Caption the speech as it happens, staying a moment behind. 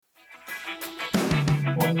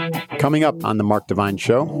Coming up on the Mark Divine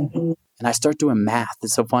Show. And I start doing math.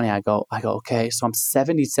 It's so funny. I go, okay, so I'm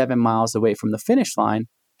 77 miles away from the finish line.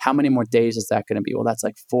 How many more days is that going to be? Well, that's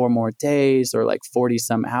like 4 more days or like 40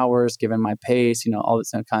 some hours given my pace, all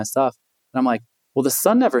this kind of stuff. And I'm like, well, the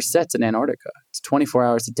sun never sets in Antarctica. It's 24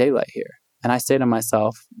 hours of daylight here. And I say to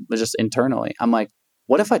myself, just internally, I'm like,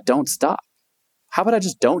 what if I don't stop? How about I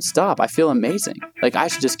just don't stop? I feel amazing. Like I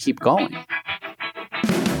should just keep going.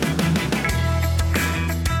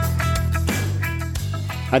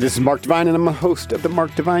 Hi, this is Mark Divine, and I'm a host of the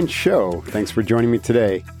Mark Divine Show. Thanks for joining me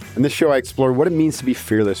today. In this show, I explore what it means to be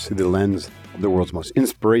fearless through the lens of the world's most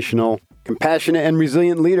inspirational, compassionate, and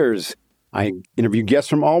resilient leaders. I interview guests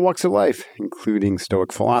from all walks of life, including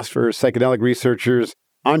Stoic philosophers, psychedelic researchers,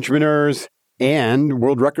 entrepreneurs, and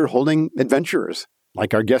world record-holding adventurers,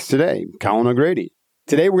 like our guest today, Colin O'Brady.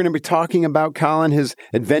 Today, we're going to be talking about Colin, his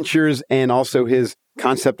adventures, and also his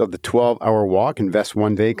concept of the 12-hour walk. Invest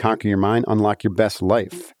one day, conquer your mind, unlock your best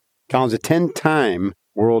life. Colin's a 10-time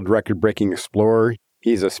world record-breaking explorer.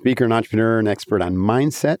 He's a speaker and entrepreneur and expert on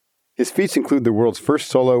mindset. His feats include the world's first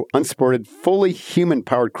solo, unsupported, fully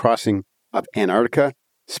human-powered crossing of Antarctica,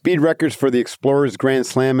 speed records for the Explorers Grand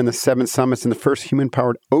Slam and the 7 summits, and the first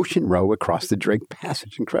human-powered ocean row across the Drake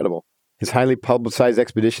Passage. Incredible. His highly publicized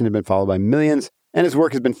expedition has been followed by millions, and his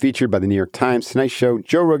work has been featured by the New York Times, Tonight Show,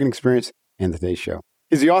 Joe Rogan Experience, and The Today Show.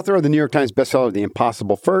 He's the author of the New York Times bestseller, The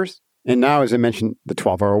Impossible First, and now, as I mentioned, The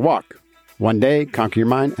 12-Hour Walk. One day, conquer your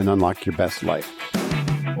mind and unlock your best life.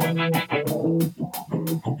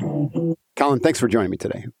 Colin, thanks for joining me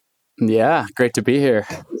today. Yeah, great to be here.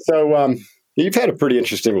 So, you've had a pretty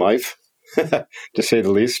interesting life, to say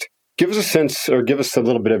the least. Give us a sense, or give us a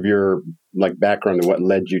little bit of your background to what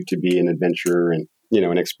led you to be an adventurer and,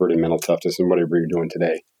 an expert in mental toughness and whatever you're doing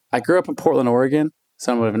today. I grew up in Portland, Oregon.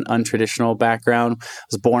 Somewhat of an untraditional background. I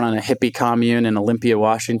was born on a hippie commune in Olympia,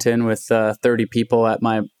 Washington, with 30 people at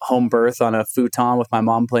my home birth on a futon with my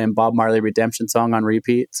mom playing Bob Marley Redemption song on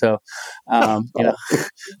repeat. So, not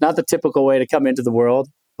the typical way to come into the world.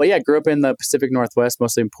 But yeah, I grew up in the Pacific Northwest,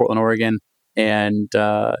 mostly in Portland, Oregon. And,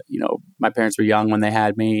 my parents were young when they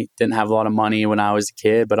had me, didn't have a lot of money when I was a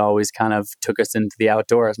kid, but always kind of took us into the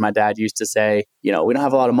outdoors. My dad used to say, we don't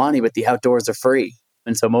have a lot of money, but the outdoors are free.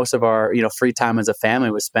 And so most of our, free time as a family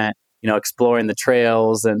was spent, exploring the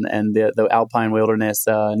trails and the alpine wilderness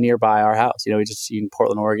nearby our house. We just in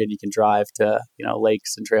Portland, Oregon, you can drive to,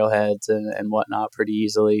 lakes and trailheads and whatnot pretty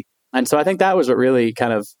easily. And so I think that was what really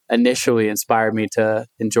kind of initially inspired me to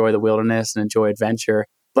enjoy the wilderness and enjoy adventure.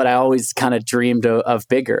 But I always kind of dreamed of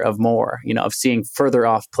bigger, of more, of seeing further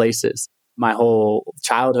off places. My whole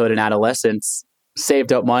childhood and adolescence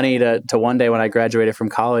saved up money to one day when I graduated from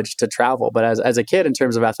college to travel. But as a kid, in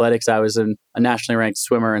terms of athletics, I was a nationally ranked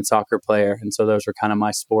swimmer and soccer player. And so those were kind of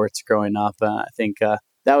my sports growing up. I think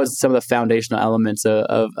that was some of the foundational elements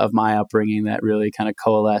of my upbringing that really kind of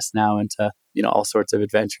coalesced now into, all sorts of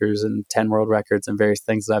adventures and 10 world records and various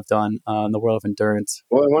things that I've done in the world of endurance.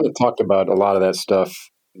 Well, I want to talk about a lot of that stuff.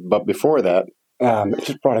 But before that, I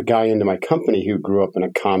just brought a guy into my company who grew up in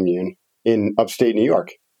a commune in upstate New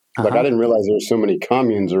York. I didn't realize there were so many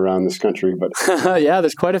communes around this country, but yeah,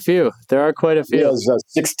 there's quite a few. There are quite a few. He has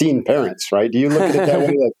 16 parents, right? Do you look at it that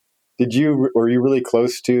way? Were you really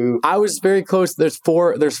close to? I was very close. There's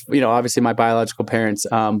 4. There's obviously my biological parents,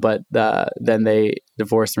 but then they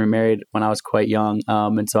divorced and remarried when I was quite young,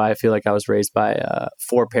 and so I feel like I was raised by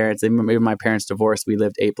 4 parents. Maybe my parents divorced. We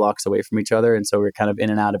lived 8 blocks away from each other, and so we were kind of in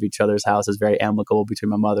and out of each other's houses, very amicable between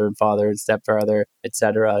my mother and father and stepfather,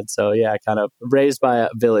 etc. And so yeah, kind of raised by a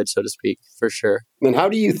village, so to speak, for sure. And how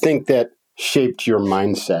do you think that shaped your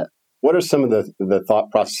mindset? What are some of the thought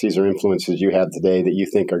processes or influences you have today that you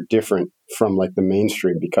think are different from the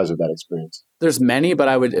mainstream because of that experience? There's many, but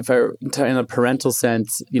in a parental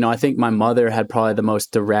sense, I think my mother had probably the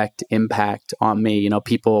most direct impact on me.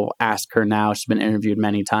 People ask her now, she's been interviewed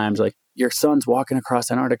many times, your son's walking across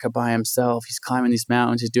Antarctica by himself. He's climbing these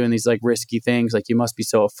mountains. He's doing these risky things. You must be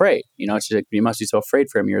so afraid. She's like, you must be so afraid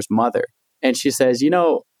for him. You're his mother. And she says,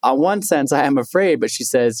 on one sense, I am afraid, but she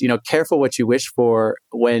says, careful what you wish for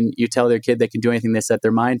when you tell their kid they can do anything they set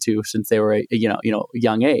their mind to since they were a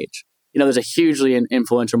young age. There's a hugely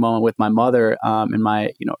influential moment with my mother in my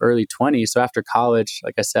early 20s. So after college,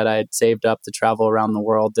 like I said, I had saved up to travel around the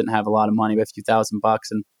world, didn't have a lot of money, but a few $1,000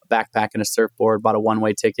 and a backpack and a surfboard, bought a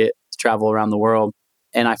one-way ticket to travel around the world.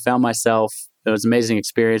 And I found myself, it was an amazing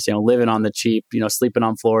experience, living on the cheap, sleeping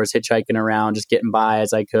on floors, hitchhiking around, just getting by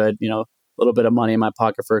as I could, a little bit of money in my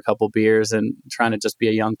pocket for a couple beers and trying to just be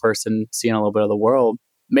a young person, seeing a little bit of the world.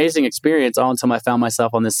 Amazing experience all until I found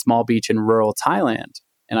myself on this small beach in rural Thailand.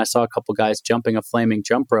 and I saw a couple guys jumping a flaming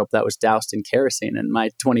jump rope that was doused in kerosene. And my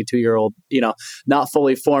 22-year-old, not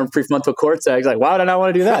fully formed prefrontal cortex, like, why would I not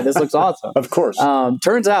want to do that? This looks awesome. Of course.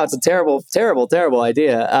 Turns out it's a terrible, terrible, terrible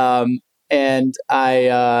idea. And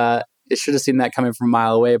I should have seen that coming from a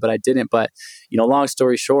mile away, but I didn't. But, long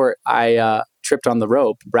story short, I tripped on the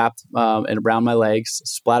rope, wrapped and around my legs,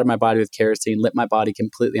 splattered my body with kerosene, lit my body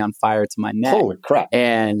completely on fire to my neck. Holy crap.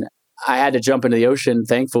 And I had to jump into the ocean.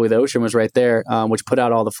 Thankfully, the ocean was right there, which put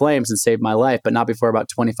out all the flames and saved my life. But not before about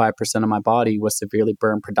 25% of my body was severely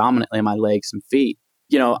burned, predominantly my legs and feet.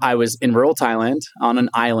 I was in rural Thailand on an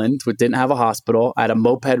island, which didn't have a hospital. I had a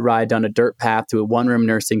moped ride down a dirt path to a one-room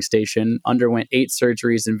nursing station, underwent 8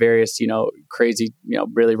 surgeries in various, crazy,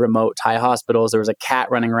 really remote Thai hospitals. There was a cat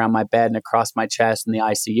running around my bed and across my chest in the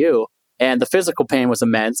ICU. And the physical pain was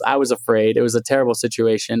immense. I was afraid. It was a terrible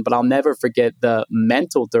situation, but I'll never forget the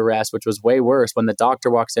mental duress, which was way worse when the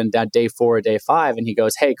doctor walks in day 4 or day 5 and he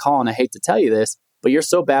goes, "Hey, Colin, I hate to tell you this, but you're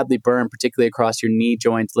so badly burned, particularly across your knee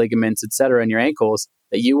joints, ligaments, etc., and your ankles,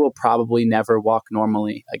 that you will probably never walk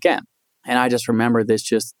normally again." And I just remember this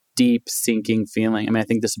just deep sinking feeling. I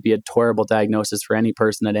think this would be a terrible diagnosis for any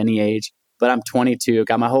person at any age, but I'm 22,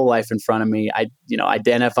 got my whole life in front of me. I,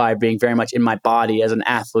 identify being very much in my body as an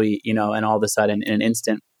athlete, and all of a sudden in an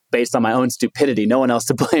instant, based on my own stupidity, no one else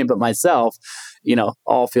to blame but myself,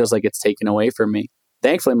 all feels like it's taken away from me.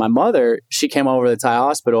 Thankfully, my mother, she came over to the Thai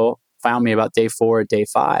hospital, found me about day 4 or day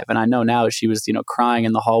 5. And I know now she was, crying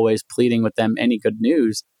in the hallways, pleading with them any good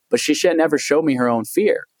news, but she should never show me her own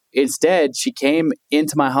fear. Instead, she came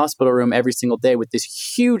into my hospital room every single day with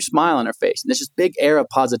this huge smile on her face and this just big air of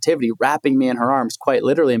positivity, wrapping me in her arms quite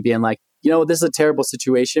literally and being like, this is a terrible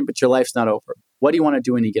situation, but your life's not over. What do you want to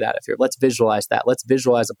do when you get out of here? Let's visualize that. Let's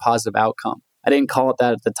visualize a positive outcome. I didn't call it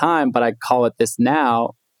that at the time, but I call it this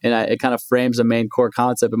now. And it kind of frames a main core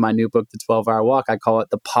concept in my new book, The 12-Hour Walk. I call it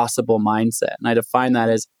the possible mindset. And I define that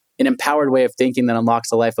as an empowered way of thinking that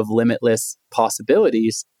unlocks a life of limitless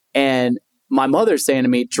possibilities. And my mother's saying to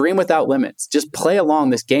me, dream without limits. Just play along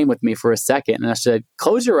this game with me for a second. And I said,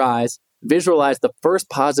 close your eyes, visualize the first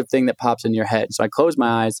positive thing that pops in your head. So I closed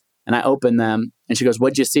my eyes and I opened them. And she goes,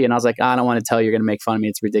 "What'd you see?" And I was like, "I don't want to tell you. You're going to make fun of me.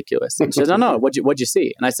 It's ridiculous." And she says, "No, what'd you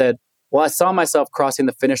see?" And I said, "Well, I saw myself crossing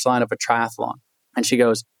the finish line of a triathlon." And she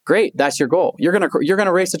goes, "Great, that's your goal. You're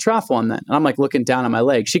gonna race a triathlon then." And I'm like looking down at my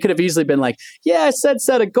leg. She could have easily been like, "Yeah, I said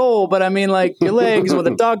set a goal, but your legs, what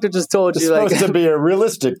the doctor just told you." It's supposed to be a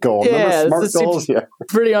realistic goal. Yeah, smart goals. Yeah,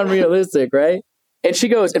 pretty unrealistic, right? And she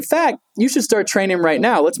goes, "In fact, you should start training right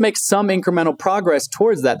now. Let's make some incremental progress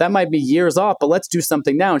towards that. That might be years off, but let's do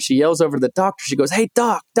something now." And she yells over to the doctor. She goes, "Hey,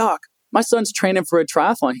 doc, my son's training for a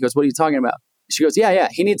triathlon." He goes, "What are you talking about?" She goes, Yeah,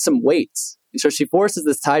 he needs some weights." And so she forces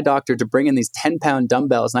this Thai doctor to bring in these 10-pound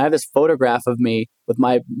dumbbells. And I have this photograph of me with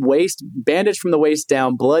my waist bandaged from the waist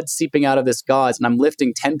down, blood seeping out of this gauze. And I'm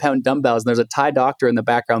lifting 10-pound dumbbells. And there's a Thai doctor in the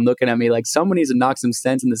background looking at me like, someone needs to knock some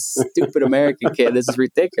sense in this stupid American kid. This is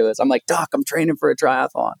ridiculous. I'm like, "Doc, I'm training for a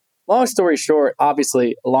triathlon." Long story short,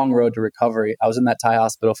 obviously a long road to recovery. I was in that Thai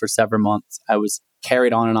hospital for several months. I was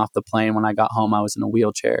carried on and off the plane. When I got home, I was in a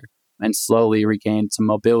wheelchair and slowly regained some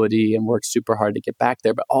mobility and worked super hard to get back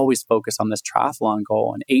there, but always focus on this triathlon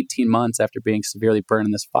goal. And 18 months after being severely burned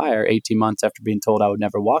in this fire, 18 months after being told I would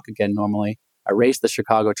never walk again normally, I raced the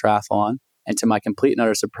Chicago Triathlon. And to my complete and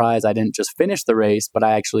utter surprise, I didn't just finish the race, but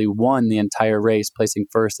I actually won the entire race, placing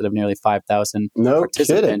first out of nearly 5,000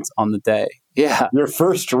 participants on the day. Yeah. Your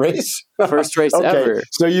first race? First race okay. ever.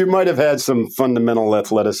 So you might have had some fundamental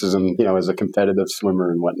athleticism, as a competitive swimmer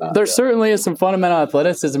and whatnot. There certainly is some fundamental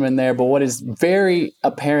athleticism in there, but what is very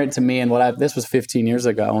apparent to me and this was 15 years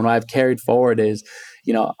ago, and what I've carried forward is,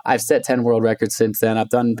 I've set 10 world records since then. I've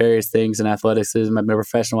done various things in athleticism. I've been a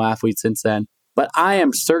professional athlete since then. But I am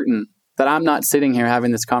certain that I'm not sitting here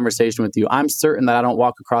having this conversation with you. I'm certain that I don't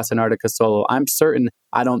walk across Antarctica solo. I'm certain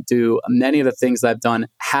I don't do many of the things that I've done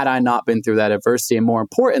had I not been through that adversity. And more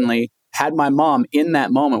importantly, had my mom in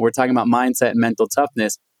that moment, we're talking about mindset and mental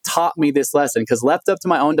toughness, taught me this lesson. Because left up to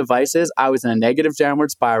my own devices, I was in a negative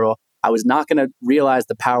downward spiral. I was not going to realize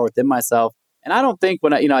the power within myself. And I don't think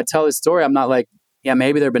when I tell this story, I'm not like, yeah,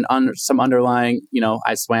 maybe there have been some underlying,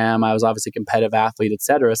 I swam, I was obviously a competitive athlete, et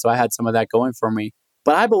cetera. So I had some of that going for me.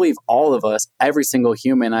 But I believe all of us, every single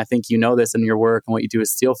human, I think you know this in your work and what you do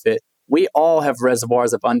is Steel Fit, we all have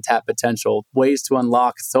reservoirs of untapped potential, ways to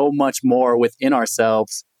unlock so much more within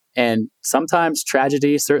ourselves. And sometimes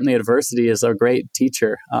tragedy, certainly adversity, is a great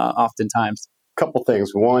teacher, oftentimes. Couple things.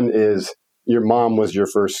 One is your mom was your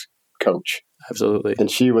first coach. Absolutely. And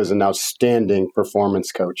she was an outstanding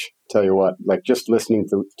performance coach. Tell you what, like just listening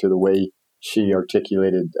to the way she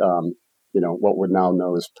articulated what we're now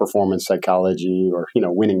know as performance psychology or,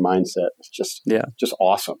 winning mindset. It's just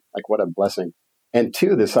awesome. Like, what a blessing. And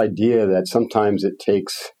two, this idea that sometimes it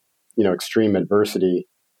takes, extreme adversity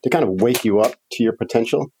to kind of wake you up to your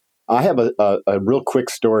potential. I have a real quick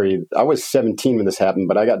story. I was 17 when this happened,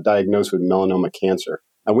 but I got diagnosed with melanoma cancer.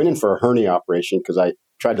 I went in for a hernia operation because I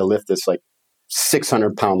tried to lift this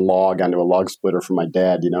 600-pound log onto a log splitter for my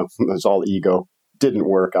dad. It was all ego. Didn't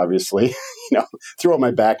work, obviously. Threw out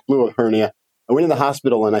my back, blew a hernia. I went in the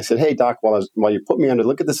hospital and I said, "Hey, doc, while you put me under,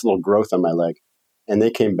 look at this little growth on my leg." And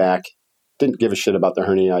they came back, didn't give a shit about the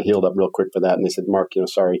hernia. I healed up real quick for that. And they said, "Mark,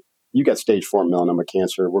 sorry, you got stage 4 melanoma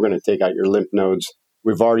cancer. We're going to take out your lymph nodes.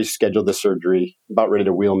 We've already scheduled the surgery, about ready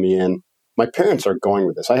to wheel me in." My parents are going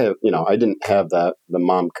with this. I have, I didn't have the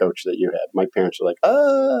mom coach that you had. My parents are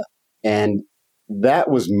like, and that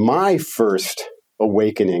was my first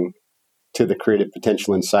awakening to the creative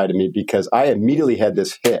potential inside of me, because I immediately had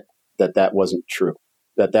this hit that wasn't true,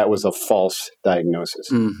 that was a false diagnosis.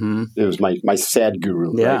 Mm-hmm. It was my sad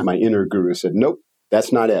guru, right? My inner guru said, "Nope,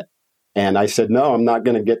 that's not it." And I said, "No, I'm not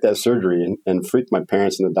going to get that surgery," and freaked my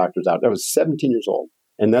parents and the doctors out. I was 17 years old.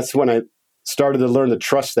 And that's when I started to learn to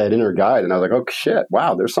trust that inner guide. And I was like, "Oh, shit,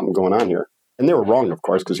 wow, there's something going on here." And they were wrong, of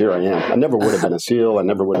course, because here I am. I never would have been a SEAL. I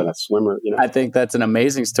never would have been a swimmer. I think that's an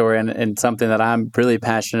amazing story and something that I'm really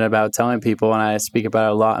passionate about telling people, and I speak about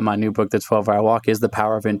it a lot in my new book, The 12-Hour Walk, is the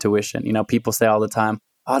power of intuition. People say all the time,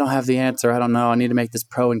 "I don't have the answer. I don't know. I need to make this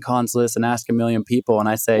pro and cons list and ask a million people." And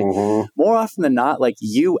I say, more often than not,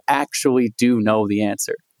 you actually do know the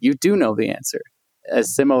answer. You do know the answer. A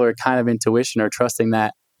similar kind of intuition or trusting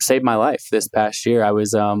that saved my life this past year. I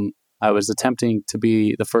was attempting to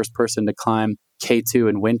be the first person to climb K2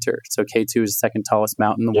 in winter. So K2 is the second tallest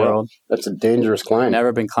mountain in the world. That's a dangerous climb.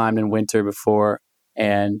 Never been climbed in winter before,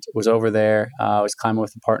 and was over there. I was climbing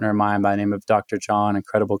with a partner of mine by the name of Dr. John,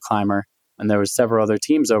 incredible climber. And there was several other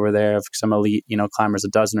teams over there of some elite, climbers, a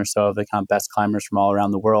dozen or so of the kind of best climbers from all around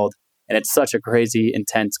the world. And it's such a crazy,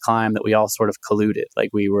 intense climb that we all sort of colluded.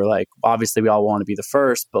 We were obviously we all want to be the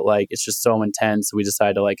first, but it's just so intense. We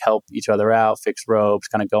decided to help each other out, fix ropes,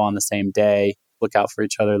 kind of go on the same day, look out for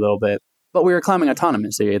each other a little bit. But we were climbing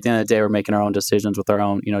autonomously. At the end of the day, we're making our own decisions with our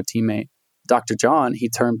own, teammate. Dr. John, he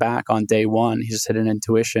turned back on day one. He just hit an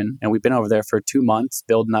intuition. And we've been over there for 2 months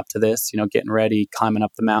building up to this, getting ready, climbing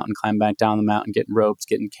up the mountain, climbing back down the mountain, getting ropes,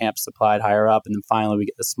 getting camp supplied higher up. And then finally we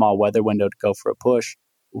get the small weather window to go for a push.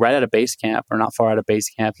 Right at a base camp, or not far out of base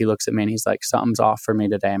camp, he looks at me and he's like, "Something's off for me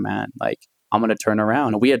today, man. I'm going to turn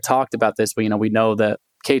around." And we had talked about this, but, we know that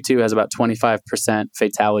K2 has about 25%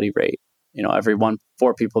 fatality rate. Every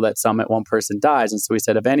 4 people that summit, 1 person dies. And so we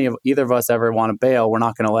said, if either of us ever want to bail, we're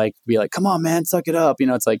not going to be like, "Come on, man, suck it up."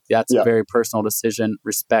 It's that's a very personal decision.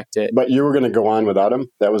 Respect it. But you were going to go on without him?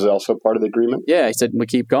 That was also part of the agreement? Yeah, he said, "We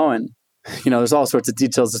keep going." There's all sorts of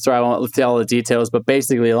details to the story. I won't tell all the details, but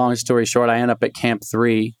basically, long story short, I end up at Camp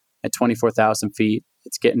 3 at 24,000 feet.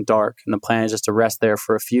 It's getting dark, and the plan is just to rest there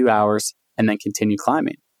for a few hours and then continue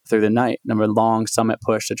climbing through the night. A long summit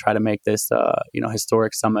push to try to make this,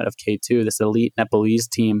 historic summit of K2. This elite Nepalese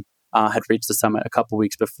team had reached the summit a couple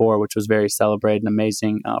weeks before, which was very celebrated and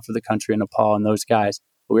amazing for the country of Nepal and those guys.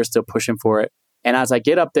 But we were still pushing for it. And as I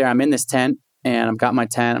get up there, I'm in this tent, and I've got my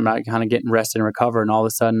tent. I'm kind of getting rested and recover. And all of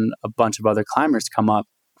a sudden, a bunch of other climbers come up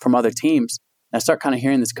from other teams. And I start kind of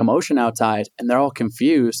hearing this commotion outside, and they're all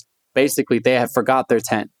confused. Basically, they have forgot their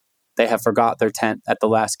tent. They have forgot their tent at the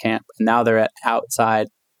last camp. And now they're outside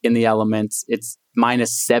in the elements. It's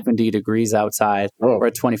minus 70 degrees outside. We're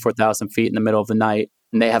at 24,000 feet in the middle of the night,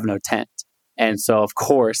 and they have no tent. And so, of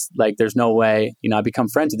course, there's no way, I become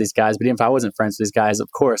friends with these guys. But even if I wasn't friends with these guys, of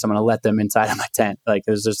course, I'm going to let them inside of my tent.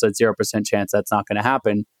 There's just a 0% chance that's not going to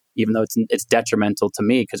happen, even though it's detrimental to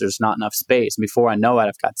me because there's not enough space. And before I know it,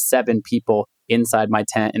 I've got 7 people inside my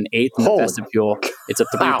tent and 8 in the vestibule. It's a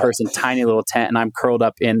 3-person tiny little tent, and I'm curled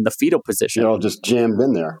up in the fetal position. You're all just jammed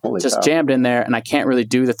in there. Jammed in there, and I can't really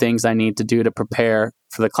do the things I need to do to prepare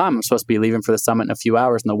for the climb. I'm supposed to be leaving for the summit in a few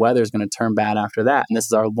hours, and the weather is going to turn bad after that. And this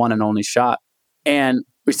is our one and only shot. And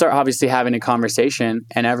we start obviously having a conversation,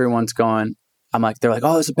 and everyone's going, they're like,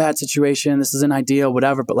 "Oh, this is a bad situation. This isn't ideal,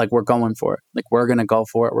 whatever." But we're going for it. We're going to go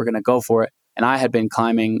for it. We're going to go for it. And I had been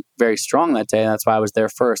climbing very strong that day. And that's why I was there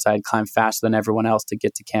first. I had climbed faster than everyone else to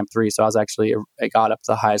get to Camp 3. So I got up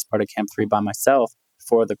to the highest part of Camp 3 by myself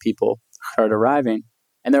before the people started arriving.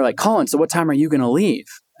 And they're like, "Colin, so what time are you going to leave?"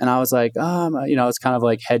 And I was like, it's kind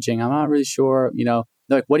of hedging. I'm not really sure. They're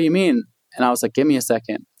like, "What do you mean?" And I was like, "Give me a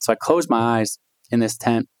second." So I closed my eyes in this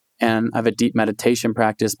tent, and I have a deep meditation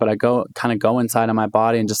practice, but I go inside of my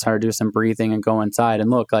body and just start to do some breathing and go inside. And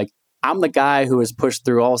look, I'm the guy who has pushed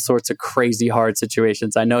through all sorts of crazy hard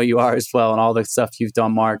situations. I know you are as well, and all the stuff you've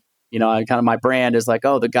done, Mark. My brand is like,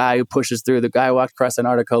 oh, the guy who pushes through, the guy who walked across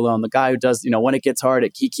Antarctica alone, the guy who does, when it gets hard,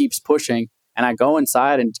 he keeps pushing. And I go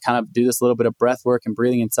inside and kind of do this little bit of breath work and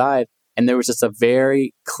breathing inside. And there was just a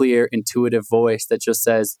very clear, intuitive voice that just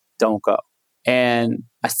says, don't go. And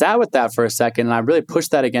I sat with that for a second, and I really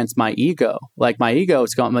pushed that against my ego. Like my ego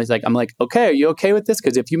is going, I'm like, okay, are you okay with this?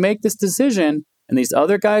 Because if you make this decision and these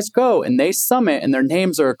other guys go and they summit and their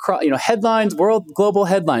names are across, headlines, global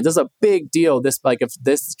headlines. This is a big deal. If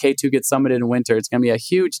this K2 gets summited in winter, it's going to be a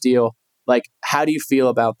huge deal. Like, how do you feel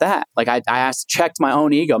about that? Like I checked my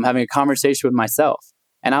own ego. I'm having a conversation with myself.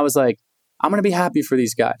 And I was like, I'm going to be happy for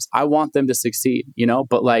these guys. I want them to succeed,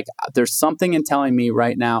 but like there's something in telling me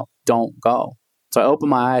right now, don't go. So I open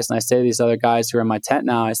my eyes and I say to these other guys who are in my tent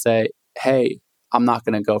now, I say, hey, I'm not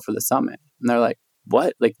going to go for the summit. And they're like,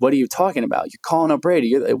 what? Like, what are you talking about? You're Colin O'Brady.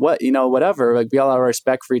 You're like, what? Whatever. Like, we all have our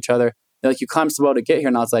respect for each other. They're like, you climbed so well to get here.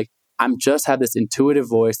 And I was like, I'm just have this intuitive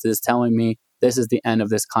voice that is telling me this is the end of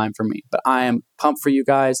this climb for me. But I am pumped for you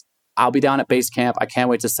guys. I'll be down at base camp. I can't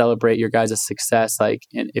wait to celebrate your guys' success. Like,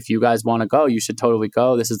 and if you guys want to go, you should totally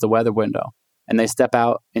go. This is the weather window. And they step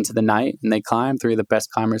out into the night and they climb, 3 of the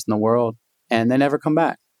best climbers in the world. And they never come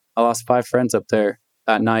back. I lost 5 friends up there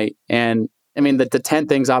that night. And I mean, the tent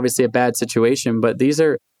thing's obviously a bad situation, but these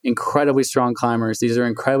are incredibly strong climbers. These are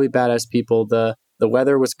incredibly badass people. The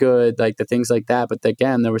weather was good, like the things like that. But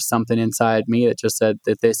again, there was something inside me that just said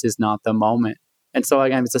that this is not the moment. And so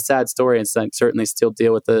again, it's a sad story. And so I certainly still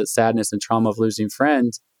deal with the sadness and trauma of losing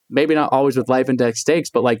friends. Maybe not always with life and death stakes,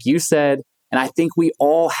 but like you said, and I think we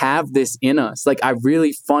all have this in us. Like I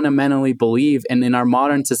really fundamentally believe, and in our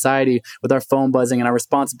modern society with our phone buzzing and our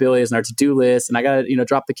responsibilities and our to-do list, and I got to,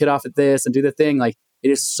 drop the kid off at this and do the thing. Like it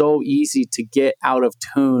is so easy to get out of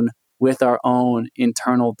tune with our own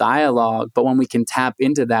internal dialogue. But when we can tap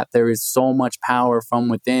into that, there is so much power from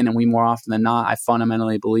within. And we more often than not, I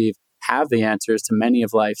fundamentally believe, have the answers to many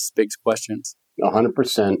of life's big questions.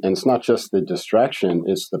 100%. And it's not just the distraction,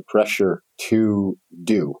 it's the pressure to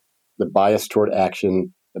do. The bias toward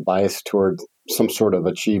action, the bias toward some sort of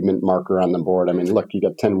achievement marker on the board. I mean, look, you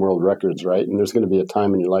got 10 world records, right? And there's going to be a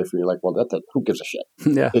time in your life where you're like, well, who gives a shit?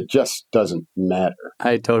 Yeah. It just doesn't matter.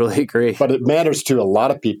 I totally agree. But it matters to a lot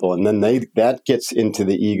of people. And then that gets into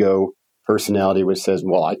the ego personality, which says,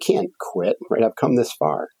 well, I can't quit, right? I've come this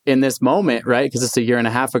far. In this moment, right? Because it's a year and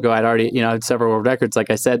a half ago, I'd already, had several world records. Like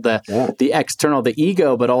I said, the external, the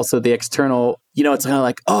ego, but also the external, it's kind of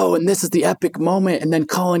like, oh, and this is the epic moment. And then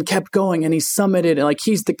Colin kept going and he summited and like,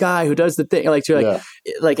 he's the guy who does the thing. Like, you're like,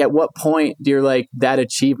 like at what point do you're like that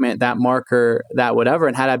achievement, that marker, that whatever.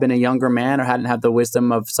 And had I been a younger man or hadn't had the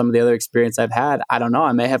wisdom of some of the other experience I've had, I don't know,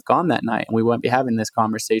 I may have gone that night and we wouldn't be having this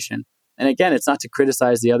conversation. And again, it's not to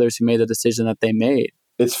criticize the others who made the decision that they made.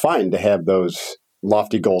 It's fine to have those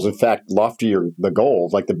lofty goals. In fact, loftier the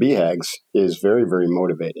goals, like the BHAGs, is very, very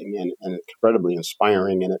motivating and incredibly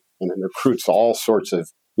inspiring. And it recruits all sorts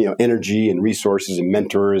of energy and resources and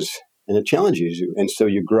mentors, and it challenges you. And so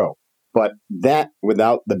you grow. But that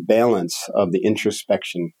without the balance of the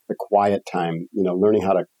introspection, the quiet time, learning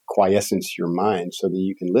how to quiescence your mind so that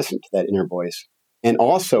you can listen to that inner voice. And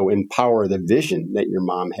also empower the vision that your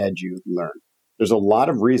mom had you learn. There's a lot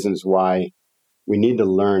of reasons why we need to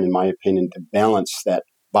learn, in my opinion, to balance that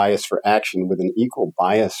bias for action with an equal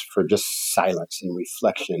bias for just silence and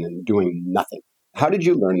reflection and doing nothing. How did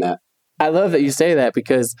you learn that? I love that you say that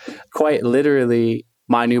because quite literally,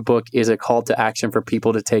 my new book is a call to action for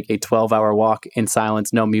people to take a 12-hour walk in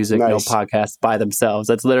silence, no music, no podcast by themselves.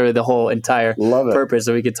 That's literally the whole entire purpose.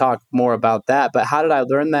 So we could talk more about that. But how did I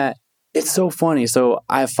learn that? It's so funny. So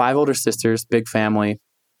I have 5 older sisters, big family.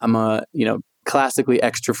 I'm a, classically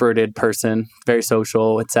extroverted person, very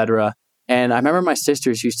social, etc. And I remember my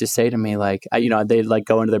sisters used to say to me, like, they'd like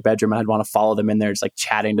go into their bedroom and I'd want to follow them in there, just like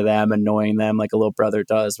chatting to them, annoying them like a little brother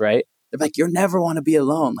does, right? They're like, you never want to be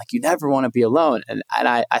alone. Like, you never want to be alone. And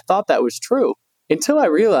I thought that was true until I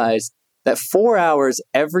realized that 4 hours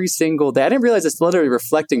every single day. I didn't realize it's literally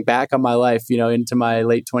reflecting back on my life, into my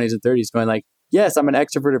late 20s and 30s, going like, yes, I'm an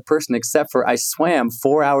extroverted person, except for I swam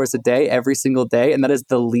 4 hours a day every single day. And that is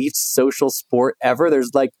the least social sport ever.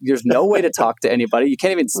 There's no way to talk to anybody. You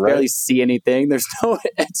can't even barely see anything. There's no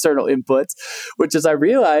external inputs, which is I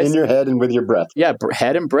realized. In your head and with your breath. Yeah,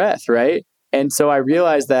 head and breath, right? And so I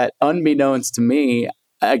realized that unbeknownst to me,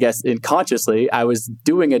 I guess unconsciously, I was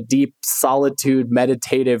doing a deep solitude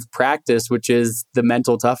meditative practice, which is the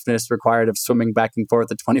mental toughness required of swimming back and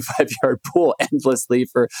forth a 25-yard pool endlessly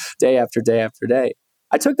for day after day after day.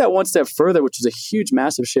 I took that one step further, which was a huge,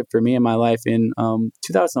 massive shift for me in my life in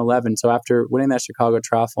 2011. So after winning that Chicago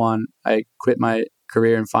triathlon, I quit my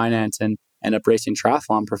career in finance and ended up racing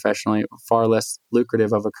triathlon professionally, far less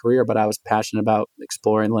lucrative of a career, but I was passionate about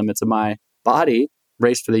exploring the limits of my body,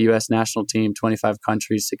 raced for the U.S. national team, 25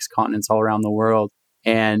 countries, 6 continents all around the world.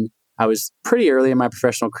 And I was pretty early in my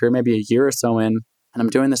professional career, maybe a year or so in, and I'm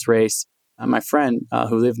doing this race. My friend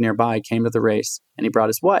who lived nearby came to the race, and he brought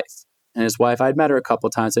his wife. And his wife, I'd met her a couple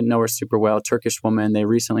of times, didn't know her super well, Turkish woman, they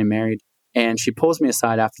recently married. And she pulls me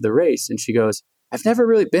aside after the race, and she goes, I've never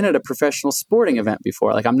really been at a professional sporting event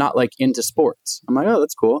before. Like, I'm not like into sports. I'm like, oh,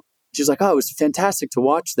 that's cool. She's like, oh, it was fantastic to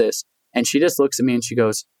watch this. And she just looks at me and she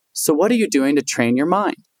goes, so what are you doing to train your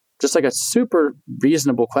mind? Just like a super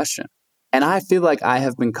reasonable question. And I feel like I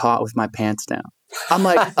have been caught with my pants down. I'm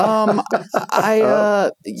like,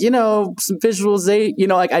 some visualization,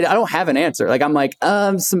 like I don't have an answer. Like, I'm like,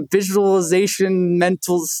 some visualization,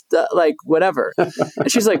 mental stuff, like whatever.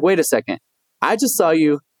 And she's like, wait a second. I just saw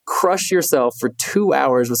you crush yourself for 2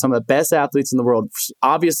 hours with some of the best athletes in the world.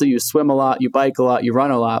 Obviously, you swim a lot, you bike a lot, you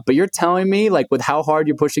run a lot, but you're telling me like with how hard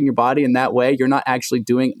you're pushing your body in that way, you're not actually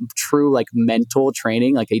doing true like mental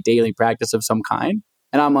training, like a daily practice of some kind.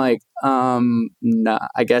 And I'm like, nah,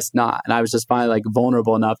 I guess not. And I was just finally like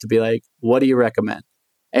vulnerable enough to be like, what do you recommend?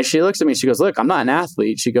 And she looks at me, she goes, look, I'm not an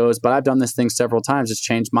athlete. She goes, but I've done this thing several times. It's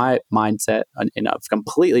changed my mindset in a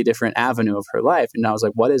completely different avenue of her life. And I was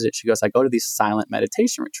like, what is it? She goes, I go to these silent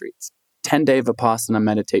meditation retreats, 10-day Vipassana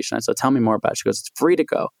meditation. I said, tell me more about it. She goes, it's free to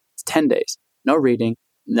go. It's 10 days. No reading,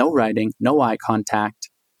 no writing, no eye contact.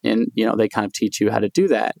 And, they kind of teach you how to do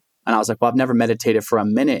that. And I was like, well, I've never meditated for a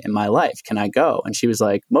minute in my life. Can I go? And she was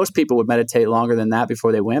like, most people would meditate longer than that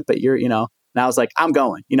before they went, but you're, and I was like, I'm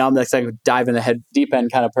going. I'm like a dive in the head, deep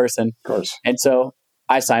end kind of person. Of course. And so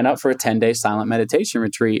I signed up for a 10-day silent meditation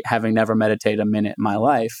retreat, having never meditated a minute in my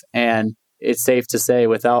life. And it's safe to say,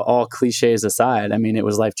 without all cliches aside, I mean, it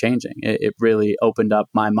was life-changing. It really opened up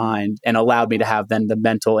my mind and allowed me to have then the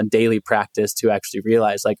mental and daily practice to actually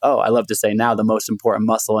realize like, oh, I love to say now the most important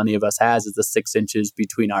muscle any of us has is the 6 inches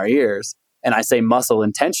between our ears. And I say muscle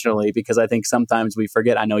intentionally because I think sometimes we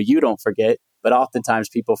forget. I know you don't forget, but oftentimes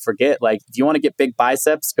people forget, like, if you want to get big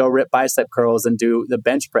biceps, go rip bicep curls and do the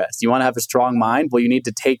bench press. You want to have a strong mind? Well, you need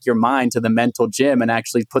to take your mind to the mental gym and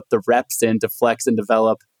actually put the reps in to flex and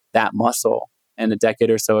develop that muscle. And a decade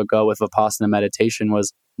or so ago with Vipassana meditation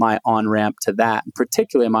was my on-ramp to that,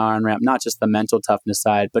 particularly my on-ramp, not just the mental toughness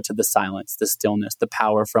side, but to the silence, the stillness, the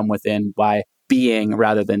power from within by being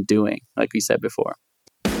rather than doing, like we said before.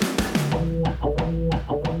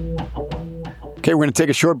 Okay, we're going to take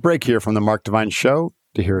a short break here from the Mark Divine Show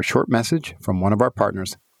to hear a short message from one of our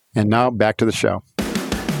partners. And now back to the show.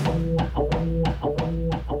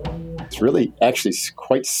 It's really actually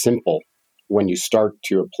quite simple when you start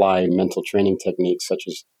to apply mental training techniques such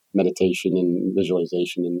as meditation and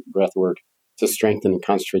visualization and breath work to strengthen and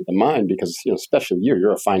concentrate the mind, because, especially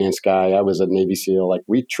you're a finance guy. I was a Navy SEAL. Like,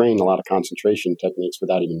 we train a lot of concentration techniques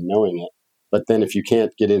without even knowing it. But then if you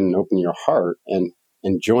can't get in and open your heart and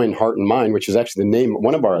join Heart and Mind, which is actually the name,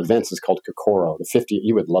 one of our events is called Kokoro.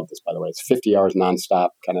 You would love this, by the way. It's 50 hours nonstop,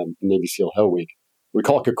 kind of Navy SEAL Hell Week. We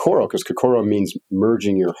call it Kokoro because Kokoro means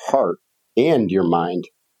merging your heart and your mind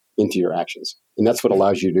into your actions. And that's what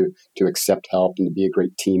allows you to accept help and to be a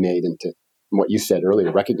great teammate and to, what you said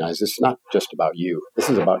earlier, recognize this is not just about you. This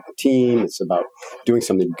is about the team. It's about doing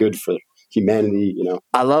something good for humanity,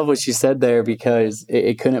 I love what you said there because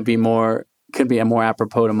it couldn't be a more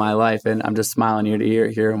apropos to my life. And I'm just smiling ear to ear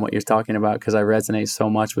hearing what you're talking about because I resonate so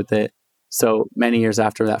much with it. So many years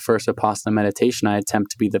after that first Vipassana meditation, I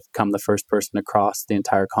attempt to become the first person to cross the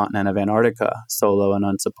entire continent of Antarctica, solo and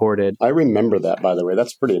unsupported. I remember that, by the way.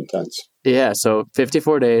 That's pretty intense. Yeah. So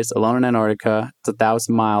 54 days alone in Antarctica. It's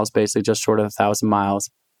 1,000 miles, basically just short of 1,000 miles.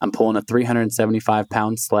 I'm pulling a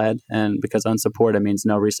 375-pound sled, and because unsupported means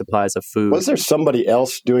no resupplies of food. Was there somebody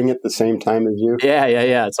else doing it at the same time as you?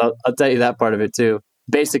 Yeah. So I'll tell you that part of it too.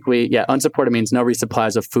 Basically, unsupported means no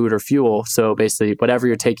resupplies of food or fuel. So basically, whatever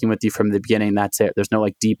you're taking with you from the beginning, that's it. There's no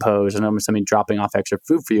like depots or no somebody dropping off extra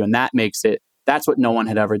food for you. And that's what no one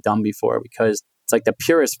had ever done before, because it's like the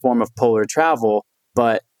purest form of polar travel,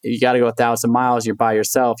 but you got to go 1,000 miles, you're by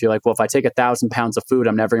yourself. You're like, well, if I take 1,000 pounds of food,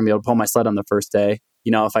 I'm never going to be able to pull my sled on the first day.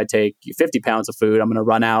 If I take 50 pounds of food, I'm going to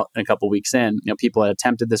run out in a couple of weeks in. People had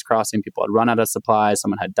attempted this crossing. People had run out of supplies.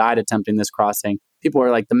 Someone had died attempting this crossing. People were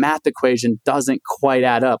like, the math equation doesn't quite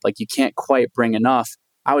add up. Like, you can't quite bring enough.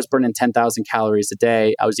 I was burning 10,000 calories a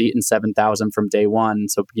day. I was eating 7,000 from day one.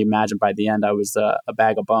 So you imagine by the end, I was a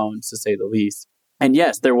bag of bones, to say the least. And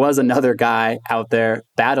yes, there was another guy out there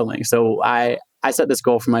battling. So I I set this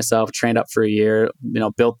goal for myself, trained up for a year,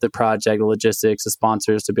 built the project, the logistics, the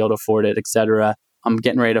sponsors to be able to afford it, etc. I'm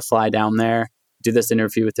getting ready to fly down there, do this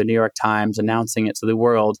interview with the New York Times, announcing it to the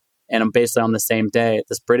world. And I'm basically on the same day,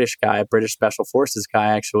 this British Special Forces guy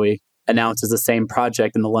actually announces the same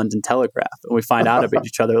project in the London Telegraph. And we find out about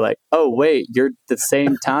each other like, oh, wait, you're the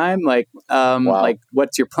same time? Like, Wow. like,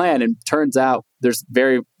 what's your plan? And turns out there's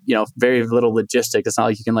very little logistics. It's not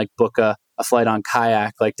like you can like book a flight on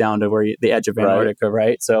kayak, like down to the edge of Antarctica,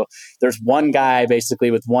 right? So there's one guy basically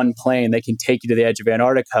with one plane that can take you to the edge of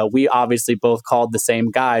Antarctica. We obviously both called the same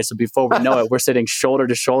guy. So before we know it, we're sitting shoulder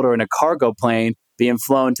to shoulder in a cargo plane being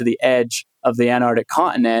flown to the edge of the Antarctic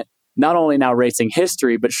continent. Not only now racing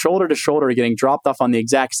history, but shoulder to shoulder getting dropped off on the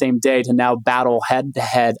exact same day to now battle head to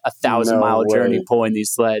head 1,000-mile journey pulling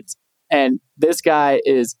these sleds. And this guy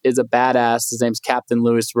is a badass. His name's Captain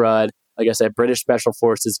Lewis Rudd. Like I said, British Special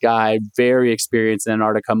Forces guy, very experienced in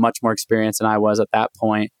Antarctica, much more experienced than I was at that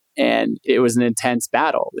point. And it was an intense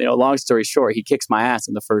battle. Long story short, he kicks my ass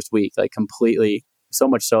in the first week, like completely. So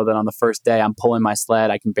much so that on the first day, I'm pulling my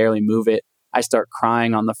sled. I can barely move it. I start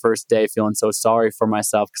crying on the first day, feeling so sorry for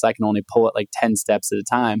myself because I can only pull it like 10 steps at a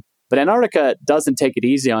time. But Antarctica doesn't take it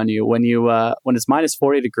easy on you. When when it's minus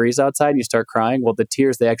 40 degrees outside and you start crying, well, the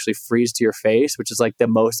tears, they actually freeze to your face, which is like the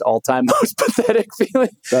all-time most pathetic feeling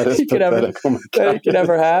you could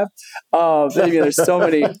ever have. There's so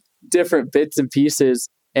many different bits and pieces.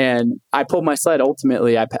 And I pulled my sled.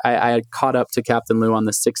 Ultimately, I caught up to Captain Lou on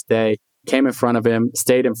the 6th day, came in front of him,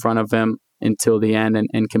 stayed in front of him until the end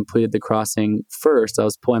and completed the crossing first. I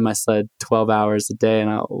was pulling my sled 12 hours a day, and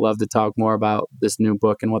I'll love to talk more about this new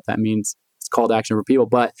book and what that means. It's called to Action for People.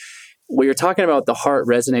 But when you're talking about the heart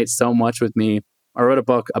resonates so much with me. I wrote a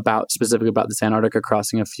book specifically about this Antarctica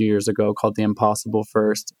crossing a few years ago called The Impossible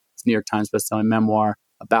First. It's a New York Times bestselling memoir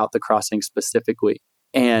about the crossing specifically.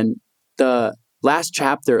 And the last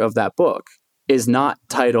chapter of that book is not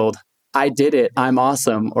titled, I did it, I'm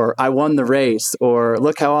awesome, or I won the race, or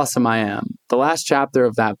look how awesome I am. The last chapter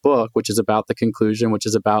of that book, which is about the conclusion, which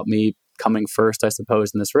is about me coming first, I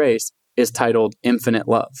suppose, in this race, is titled Infinite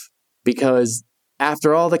Love. Because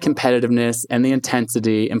after all the competitiveness and the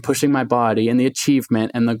intensity and pushing my body and the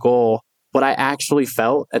achievement and the goal, what I actually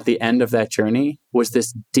felt at the end of that journey was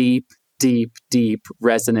this deep, deep, deep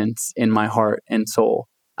resonance in my heart and soul.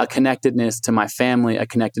 A connectedness to my family, a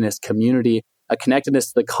connectedness community, a connectedness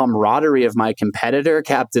to the camaraderie of my competitor,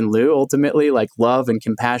 Captain Lou, ultimately, like love and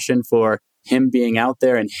compassion for him being out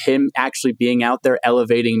there and him actually being out there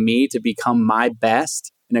elevating me to become my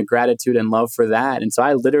best, and a gratitude and love for that. And so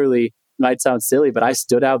I literally, might sound silly, but I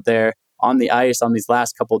stood out there on the ice on these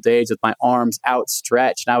last couple of days with my arms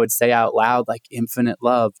outstretched, and I would say out loud, like, infinite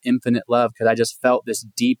love, because I just felt this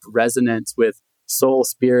deep resonance with soul,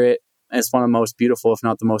 spirit. And it's one of the most beautiful, if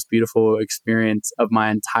not the most beautiful experience of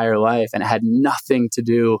my entire life. And it had nothing to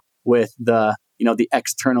do with the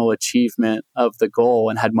external achievement of the goal,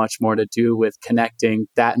 and had much more to do with connecting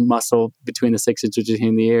that muscle between the 6 inches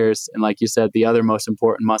between the ears. And like you said, the other most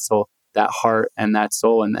important muscle, that heart and that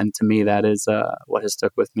soul. And to me, that is what has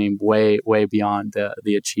stuck with me way, way beyond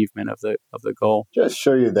the achievement of the goal. Just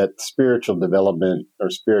show you that spiritual development or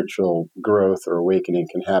spiritual growth or awakening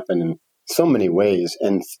can happen in so many ways.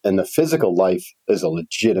 And the physical life is a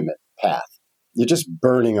legitimate path. You're just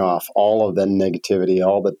burning off all of that negativity,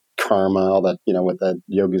 all the karma, all that, what the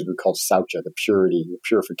yogis would call saucha, the purity, the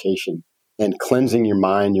purification, and cleansing your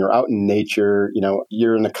mind. You're out in nature,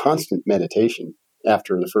 you're in a constant meditation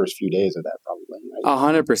after the first few days of that,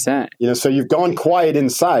 probably. Right? 100%. So you've gone quiet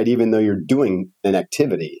inside, even though you're doing an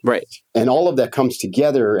activity. Right. And all of that comes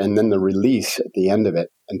together, and then the release at the end of it.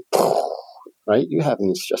 And right? You're having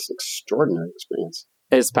this just extraordinary experience.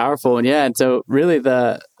 It's powerful. And so really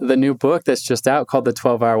the new book that's just out called The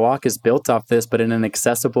 12-Hour Walk is built off this, but in an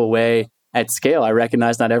accessible way at scale. I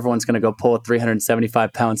recognize not everyone's going to go pull a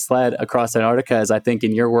 375-pound sled across Antarctica, as I think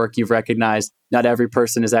in your work you've recognized not every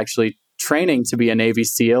person is actually training to be a Navy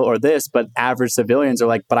SEAL or this, but average civilians are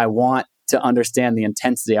like, but I want to understand the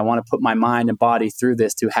intensity. I want to put my mind and body through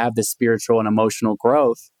this to have this spiritual and emotional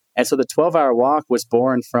growth. And so the 12-Hour Walk was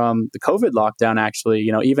born from the COVID lockdown, actually,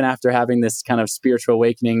 even after having this kind of spiritual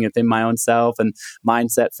awakening within my own self and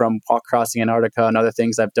mindset from crossing Antarctica and other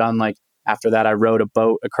things I've done. Like after that, I rowed a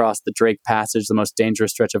boat across the Drake Passage, the most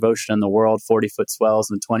dangerous stretch of ocean in the world, 40-foot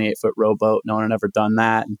swells and a 28-foot rowboat. No one had ever done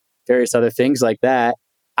that, and various other things like that.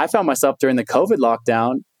 I found myself during the COVID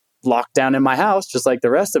lockdown in my house, just like the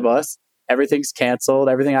rest of us. Everything's canceled.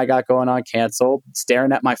 Everything I got going on canceled.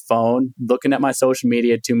 Staring at my phone, looking at my social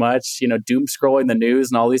media too much, doom scrolling the news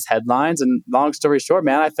and all these headlines. And long story short,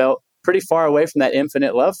 man, I felt pretty far away from that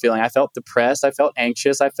infinite love feeling. I felt depressed. I felt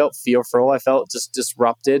anxious. I felt fearful. I felt just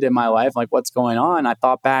disrupted in my life. Like, what's going on? I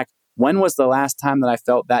thought back, when was the last time that I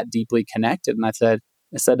felt that deeply connected? And I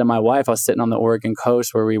said to my wife, I was sitting on the Oregon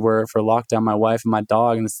coast where we were for lockdown, my wife and my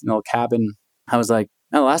dog in this little cabin. I was like,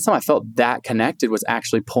 no, the last time I felt that connected was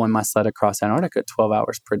actually pulling my sled across Antarctica 12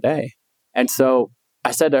 hours per day. And so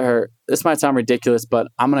I said to her, this might sound ridiculous, but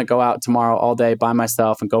I'm going to go out tomorrow all day by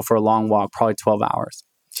myself and go for a long walk, probably 12 hours.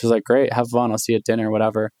 She was like, great, have fun. I'll see you at dinner,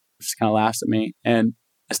 whatever. She just kind of laughs at me. And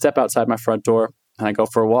I step outside my front door and I go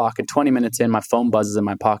for a walk. And 20 minutes in, my phone buzzes in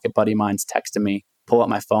my pocket. Buddy of mine's texting me. Pull up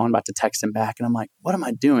my phone, about to text him back. And I'm like, what am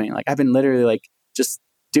I doing? Like, I've been literally like just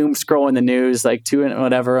doom scrolling the news, like to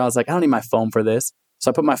whatever. I was like, I don't need my phone for this. So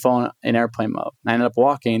I put my phone in airplane mode. I ended up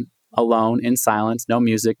walking alone in silence, no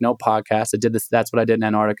music, no podcast. I did this. That's what I did in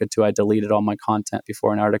Antarctica too. I deleted all my content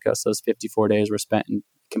before Antarctica. So those 54 days were spent in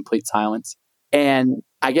complete silence. And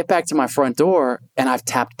I get back to my front door and I've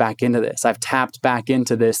tapped back into this. I've tapped back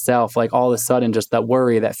into this self, like all of a sudden, just that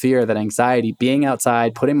worry, that fear, that anxiety, being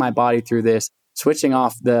outside, putting my body through this, switching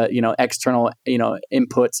off the, external,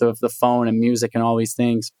 inputs of the phone and music and all these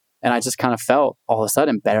things. And I just kind of felt all of a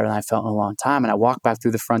sudden better than I felt in a long time. And I walk back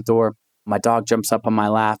through the front door. My dog jumps up on my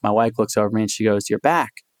lap. My wife looks over me and she goes, "You're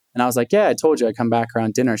back." And I was like, "Yeah, I told you I'd come back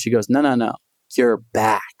around dinner." She goes, No, you're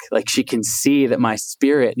back. Like, she can see that my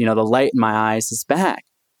spirit, the light in my eyes is back.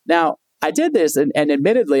 Now, I did this and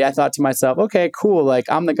admittedly, I thought to myself, okay, cool. Like,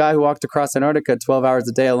 I'm the guy who walked across Antarctica 12 hours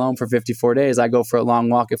a day alone for 54 days. I go for a long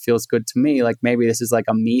walk. It feels good to me. Like, maybe this is like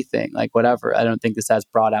a me thing, like whatever. I don't think this has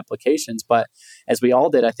broad applications. But as we all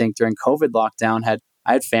did, I think during COVID lockdown,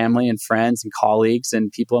 I had family and friends and colleagues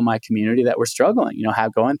and people in my community that were struggling,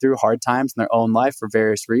 going through hard times in their own life for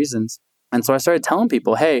various reasons. And so I started telling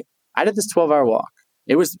people, hey, I did this 12-hour walk.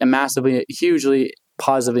 It was a hugely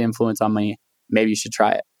positively influenced on me. Maybe you should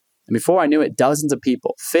try it. And before I knew it, dozens of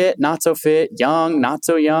people, fit, not so fit, young, not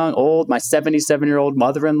so young, old, my 77-year-old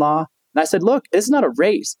mother-in-law. And I said, look, this is not a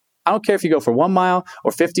race. I don't care if you go for 1 mile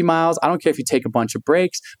or 50 miles. I don't care if you take a bunch of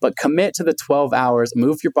breaks, but commit to the 12 hours,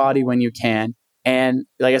 move your body when you can. And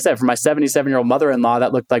like I said, for my 77-year-old mother-in-law,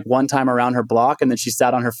 that looked like one time around her block. And then she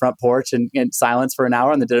sat on her front porch in silence for an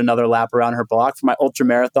hour and then did another lap around her block. For my ultra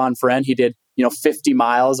marathon friend, he did, 50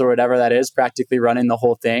 miles or whatever that is, practically running the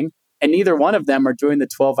whole thing. And neither one of them are doing the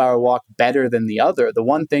 12-hour walk better than the other. The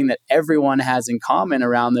one thing that everyone has in common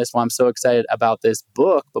around this, why I'm so excited about this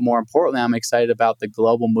book, but more importantly, I'm excited about the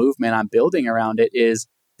global movement I'm building around it, is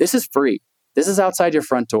this is free. This is outside your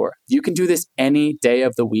front door. You can do this any day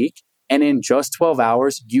of the week. And in just 12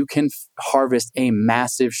 hours, you can harvest a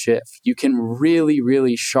massive shift. You can really,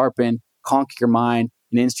 really sharpen, conquer your mind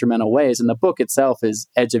in instrumental ways. And the book itself is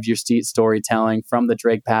edge of your seat storytelling from the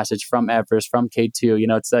Drake Passage, from Everest, from K2.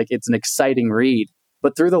 It's an exciting read,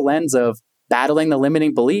 but through the lens of battling the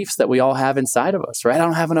limiting beliefs that we all have inside of us, right? I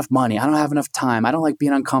don't have enough money. I don't have enough time. I don't like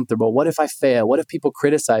being uncomfortable. What if I fail? What if people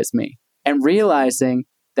criticize me? And realizing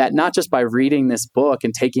that not just by reading this book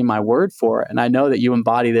and taking my word for it, and I know that you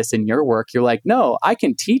embody this in your work, you're like, no, I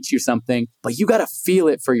can teach you something, but you got to feel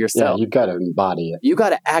it for yourself. Yeah, you got to embody it. You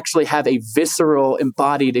got to actually have a visceral,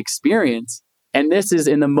 embodied experience. And this is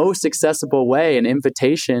in the most accessible way, an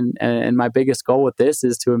invitation. And my biggest goal with this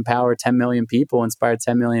is to empower 10 million people, inspire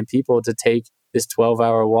 10 million people to take this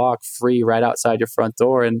 12-hour walk free right outside your front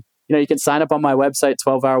door. And you can sign up on my website,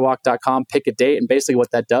 12hourwalk.com, pick a date. And basically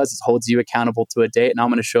what that does is holds you accountable to a date. And I'm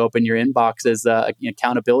going to show up in your inbox as an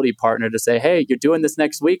accountability partner to say, hey, you're doing this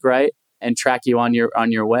next week, right? And track you on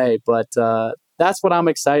your way. But that's what I'm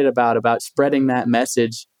excited about spreading that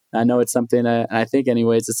message. I know it's something, and I think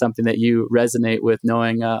anyways, it's something that you resonate with,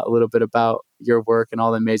 knowing a little bit about your work and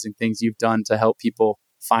all the amazing things you've done to help people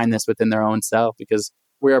find this within their own self, because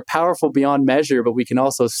we are powerful beyond measure, but we can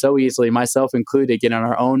also so easily, myself included, get in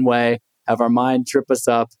our own way, have our mind trip us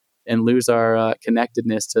up, and lose our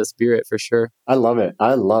connectedness to spirit for sure. I love it.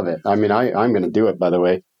 I mean, I'm going to do it, by the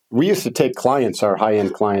way. We used to take clients, our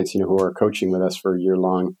high-end clients, who are coaching with us for a year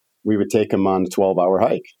long. We would take them on a 12-hour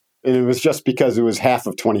hike. And it was just because it was half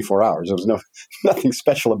of 24 hours. There was nothing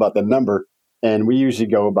special about the number. And we usually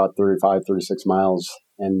go about 35, 36 miles,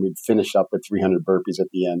 and we'd finish up with 300 burpees at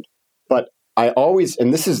the end. But I always,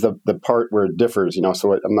 and this is the part where it differs,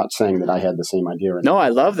 so I'm not saying that I had the same idea. No, I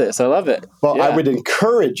love this. I love it. Well, yeah. I would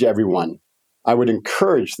encourage everyone. I would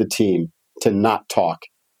encourage the team to not talk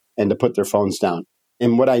and to put their phones down.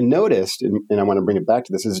 And what I noticed, and I want to bring it back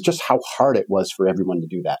to this, is just how hard it was for everyone to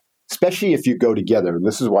do that, especially if you go together. And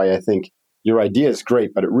this is why I think your idea is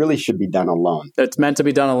great, but it really should be done alone. It's meant to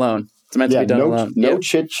be done alone. It's meant to be done alone. No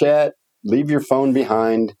chit chat. Leave your phone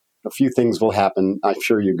behind. a few things will happen. I'm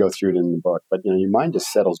sure you go through it in the book, but your mind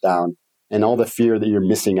just settles down, and all the fear that you're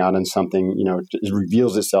missing out on something, it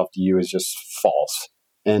reveals itself to you as just false.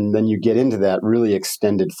 And then you get into that really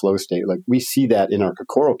extended flow state. Like we see that in our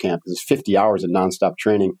Kokoro camp. It's 50 hours of nonstop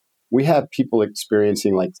training. We have people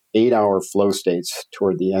experiencing like 8-hour flow states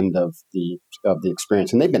toward the end of the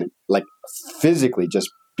experience, and they've been like physically just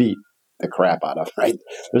beat the crap out of, right?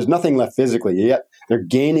 There's nothing left physically, yet they're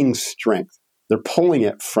gaining strength. They're pulling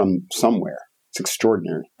it from somewhere. It's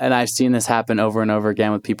extraordinary. And I've seen this happen over and over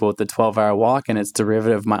again with people with the 12-hour walk, and it's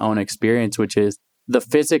derivative of my own experience, which is the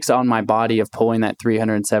physics on my body of pulling that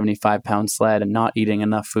 375-pound sled and not eating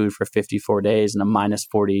enough food for 54 days in a minus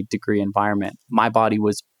 40-degree environment. My body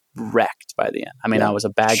was wrecked by the end. I mean, I was a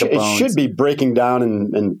bag of bones. It should be breaking down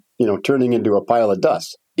and turning into a pile of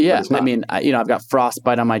dust. Yeah, I mean, I've got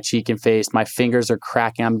frostbite on my cheek and face. My fingers are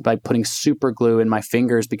cracking. I'm like putting super glue in my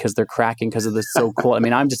fingers because they're cracking because of the so cold. I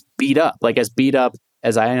mean, I'm just beat up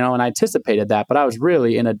as I know, and I anticipated that, but I was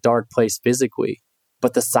really in a dark place physically.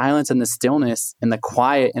 But the silence and the stillness and the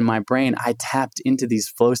quiet in my brain, I tapped into these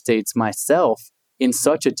flow states myself in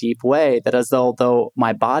such a deep way that although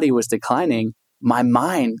my body was declining, my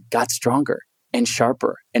mind got stronger and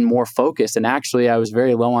sharper and more focused. And actually, I was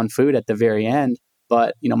very low on food at the very end.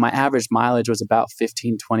 But, my average mileage was about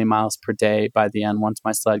 15, 20 miles per day by the end once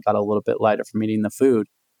my sled got a little bit lighter from eating the food.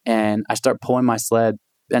 And I start pulling my sled.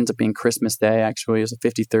 It ends up being Christmas Day, actually. It was the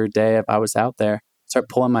 53rd day if I was out there. Start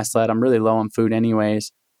pulling my sled. I'm really low on food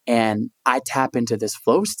anyways. And I tap into this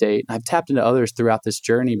flow state. I've tapped into others throughout this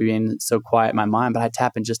journey, being so quiet in my mind, but I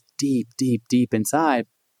tap in just deep, deep, deep inside.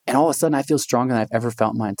 And all of a sudden, I feel stronger than I've ever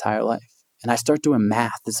felt in my entire life. And I start doing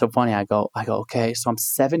math. It's so funny. I go, okay, so I'm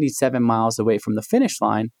 77 miles away from the finish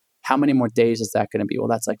line. How many more days is that going to be? Well,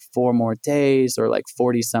 that's like 4 more days or like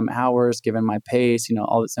 40 some hours given my pace,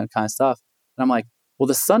 all this kind of stuff. And I'm like, well,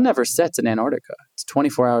 the sun never sets in Antarctica. It's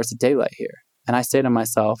 24 hours of daylight here. And I say to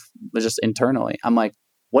myself, just internally, I'm like,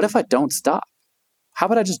 what if I don't stop? How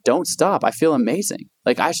about I just don't stop? I feel amazing.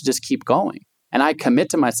 Like I should just keep going. And I commit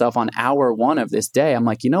to myself on hour 1 of this day. I'm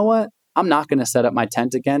like, you know what? I'm not going to set up my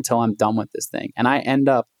tent again until I'm done with this thing. And I end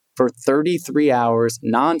up for 33 hours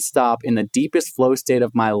nonstop in the deepest flow state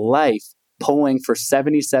of my life, pulling for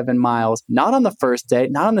 77 miles, not on the first day,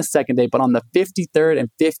 not on the second day, but on the 53rd and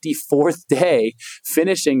 54th day,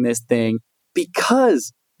 finishing this thing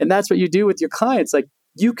because, and that's what you do with your clients. Like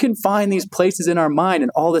you can find these places in our mind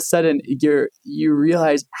and all of a sudden you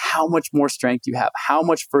realize how much more strength you have, how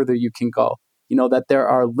much further you can go. That there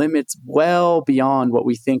are limits well beyond what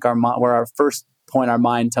we think where our first point our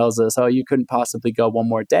mind tells us, oh, you couldn't possibly go one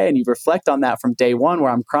more day. And you reflect on that from day 1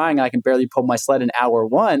 where I'm crying, I can barely pull my sled in hour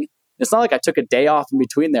 1. It's not like I took a day off in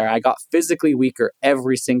between there. I got physically weaker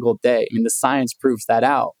every single day. I mean, the science proves that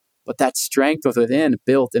out. But that strength within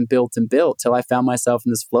built and built and built till I found myself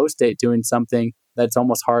in this flow state doing something that's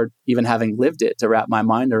almost hard, even having lived it, to wrap my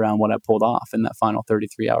mind around what I pulled off in that final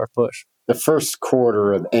 33-hour push. The first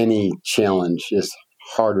quarter of any challenge is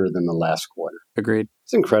harder than the last quarter. Agreed.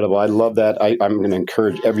 It's incredible. I love that. I'm going to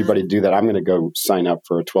encourage everybody to do that. I'm going to go sign up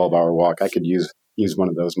for a 12-hour walk. I could use one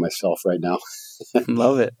of those myself right now.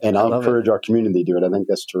 Love it. And I'll encourage our community to do it. I think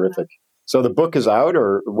that's terrific. So the book is out,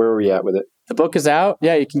 or where are we at with it? The book is out.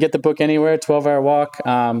 Yeah, you can get the book anywhere. 12-hour walk.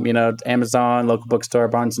 Amazon, local bookstore,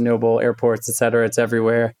 Barnes & Noble, airports, etc. It's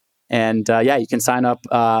everywhere. And you can sign up.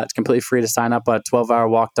 It's completely free to sign up at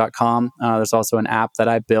 12hourwalk.com. There's also an app that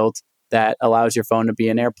I built that allows your phone to be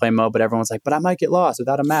in airplane mode, but everyone's like, but I might get lost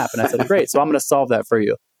without a map. And I said, great. So I'm going to solve that for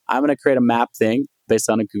you. I'm going to create a map thing based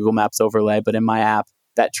on a Google Maps overlay, but in my app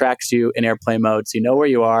that tracks you in airplane mode. So you know where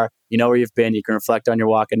you are, you know where you've been, you can reflect on your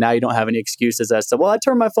walk. And now you don't have any excuses as to, well, I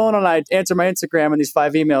turned my phone on, I answered my Instagram and these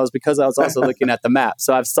 5 emails because I was also looking at the map.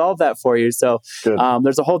 So I've solved that for you. So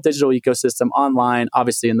there's a whole digital ecosystem online,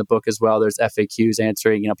 obviously in the book as well. There's FAQs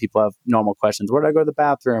answering, people have normal questions. Where did I go to the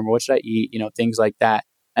bathroom? Or what should I eat? Things like that.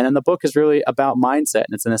 And then the book is really about mindset,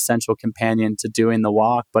 and it's an essential companion to doing the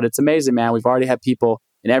walk. But it's amazing, man. We've already had people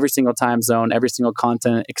in every single time zone, every single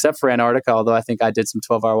continent, except for Antarctica, although I think I did some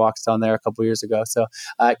 12-hour walks down there a couple years ago. So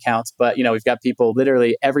it counts. But, we've got people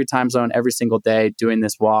literally every time zone, every single day doing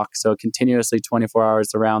this walk. So continuously 24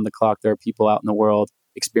 hours around the clock, there are people out in the world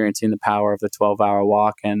experiencing the power of the 12-hour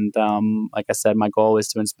walk. And like I said, my goal is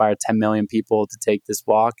to inspire 10 million people to take this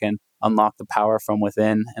walk and unlock the power from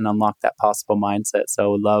within and unlock that possible mindset. So I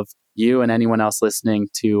would love you and anyone else listening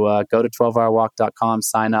to go to 12hourwalk.com,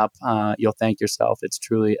 sign up. You'll thank yourself. It's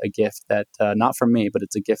truly a gift that, not from me, but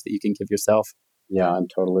it's a gift that you can give yourself. Yeah, I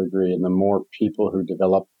totally agree. And the more people who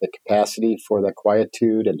develop the capacity for that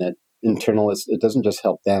quietude and that internal, it doesn't just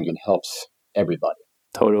help them, it helps everybody.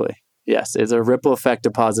 Totally. Yes, it's a ripple effect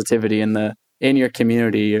of positivity in your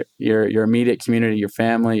community, your immediate community, your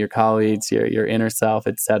family, your colleagues, your inner self,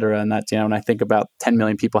 et cetera. And that, when I think about 10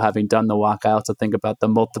 million people having done the walk, I also think about the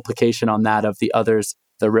multiplication on that of the others,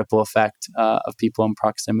 the ripple effect of people in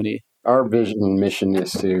proximity. Our vision and mission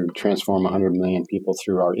is to transform 100 million people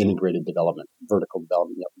through our integrated development, vertical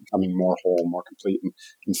development, becoming more whole, more complete.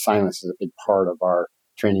 And silence is a big part of our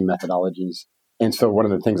training methodologies. And so one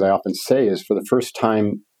of the things I often say is, for the first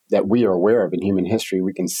time that we are aware of in human history,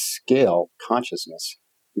 we can scale consciousness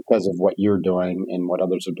because of what you're doing and what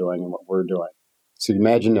others are doing and what we're doing. So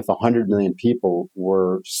imagine if 100 million people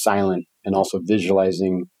were silent and also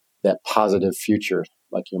visualizing that positive future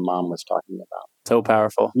like your mom was talking about. So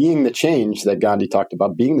powerful. Being the change that Gandhi talked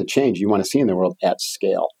about, being the change you want to see in the world at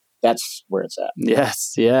scale. That's where it's at.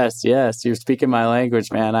 Yes. You're speaking my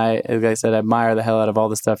language, man. As I said, I admire the hell out of all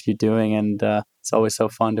the stuff you're doing. And it's always so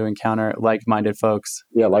fun to encounter like-minded folks.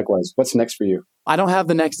 Yeah, likewise. What's next for you? I don't have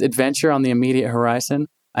the next adventure on the immediate horizon.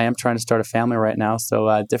 I am trying to start a family right now. So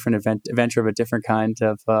a different adventure of a different kind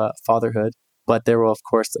of fatherhood. But there will, of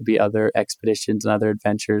course, be other expeditions and other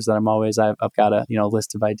adventures that I've got a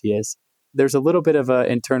list of ideas. There's a little bit of an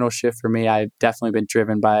internal shift for me. I've definitely been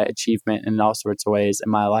driven by achievement in all sorts of ways in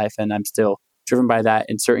my life, and I'm still driven by that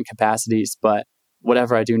in certain capacities. But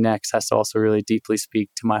whatever I do next has to also really deeply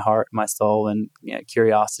speak to my heart, my soul, and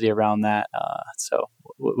curiosity around that. So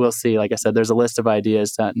we'll see. Like I said, there's a list of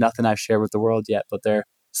ideas, nothing I've shared with the world yet, but there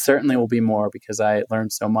certainly will be more because I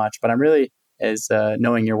learned so much. But I'm really, as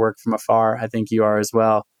knowing your work from afar, I think you are as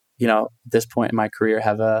well, at this point in my career,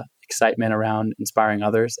 have a excitement around inspiring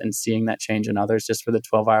others and seeing that change in others. Just for the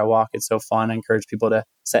 12-hour walk, it's so fun. I encourage people to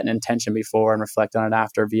set an intention before and reflect on it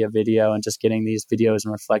after via video, and just getting these videos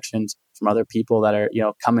and reflections from other people that are,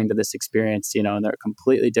 coming to this experience, and they're a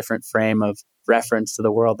completely different frame of reference to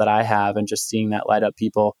the world that I have, and just seeing that light up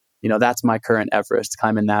people. That's my current Everest.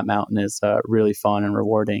 Climbing that mountain is really fun and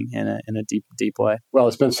rewarding in a deep, deep way. Well,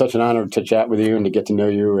 it's been such an honor to chat with you and to get to know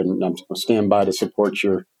you, and I'm stand by to support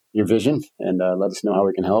your vision, and let us know how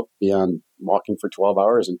we can help beyond walking for 12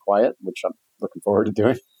 hours in quiet, which I'm looking forward to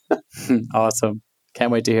doing. Awesome.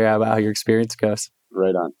 Can't wait to hear about how your experience goes.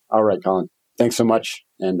 Right on. All right, Colin. Thanks so much,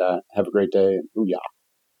 and have a great day. Hooyah.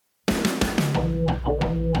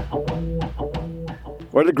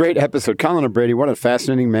 What a great episode. Colin O'Brady, what a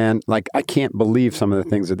fascinating man. I can't believe some of the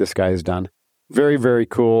things that this guy has done. Very, very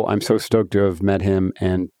cool. I'm so stoked to have met him,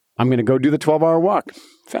 and I'm going to go do the 12-hour walk.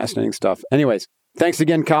 Fascinating stuff. Anyways, thanks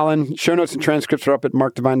again, Colin. Show notes and transcripts are up at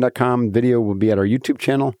markdevine.com. Video will be at our YouTube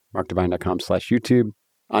channel, markdevine.com/YouTube.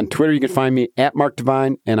 On Twitter, you can find me at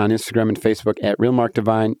markdevine, and on Instagram and Facebook at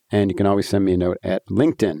realmarkdevine. And you can always send me a note at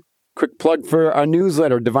LinkedIn. Quick plug for our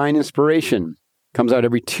newsletter, Divine Inspiration. Comes out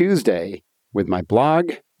every Tuesday with my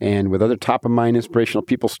blog and with other top-of-mind inspirational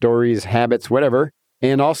people stories, habits, whatever.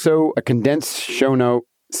 And also a condensed show note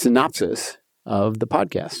synopsis of the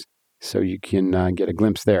podcast. So you can get a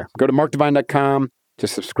glimpse there. Go to markdevine.com.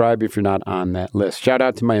 Just subscribe if you're not on that list. Shout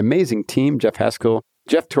out to my amazing team, Jeff Haskell,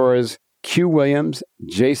 Jeff Torres, Q Williams,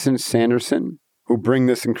 Jason Sanderson, who bring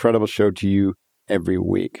this incredible show to you every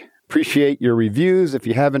week. Appreciate your reviews. If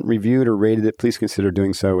you haven't reviewed or rated it, please consider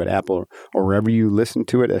doing so at Apple or wherever you listen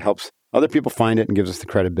to it. It helps other people find it and gives us the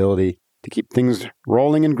credibility to keep things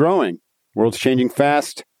rolling and growing. World's changing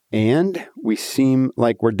fast, and we seem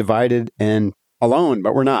like we're divided and alone,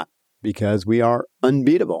 but we're not, because we are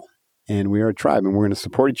unbeatable, and we are a tribe, and we're going to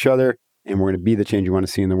support each other, and we're going to be the change you want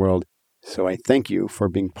to see in the world. So I thank you for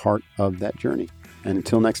being part of that journey. And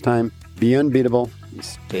until next time, be unbeatable,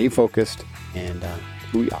 stay focused, and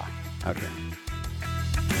hooyah out here.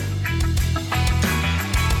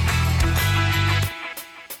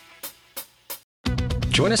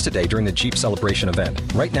 Join us today during the Jeep Celebration event.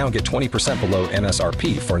 Right now, get 20% below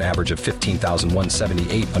MSRP for an average of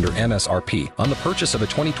 $15,178 under MSRP on the purchase of a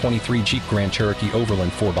 2023 Jeep Grand Cherokee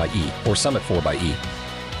Overland 4xE or Summit 4xE.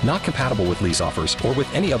 Not compatible with lease offers or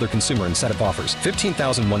with any other consumer incentive offers.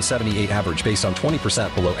 $15,178 average based on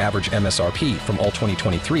 20% below average MSRP from all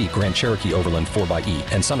 2023 Grand Cherokee Overland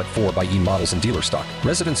 4xE and Summit 4xE models in dealer stock.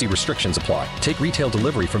 Residency restrictions apply. Take retail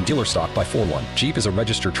delivery from dealer stock by 4/1. Jeep is a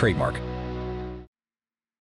registered trademark.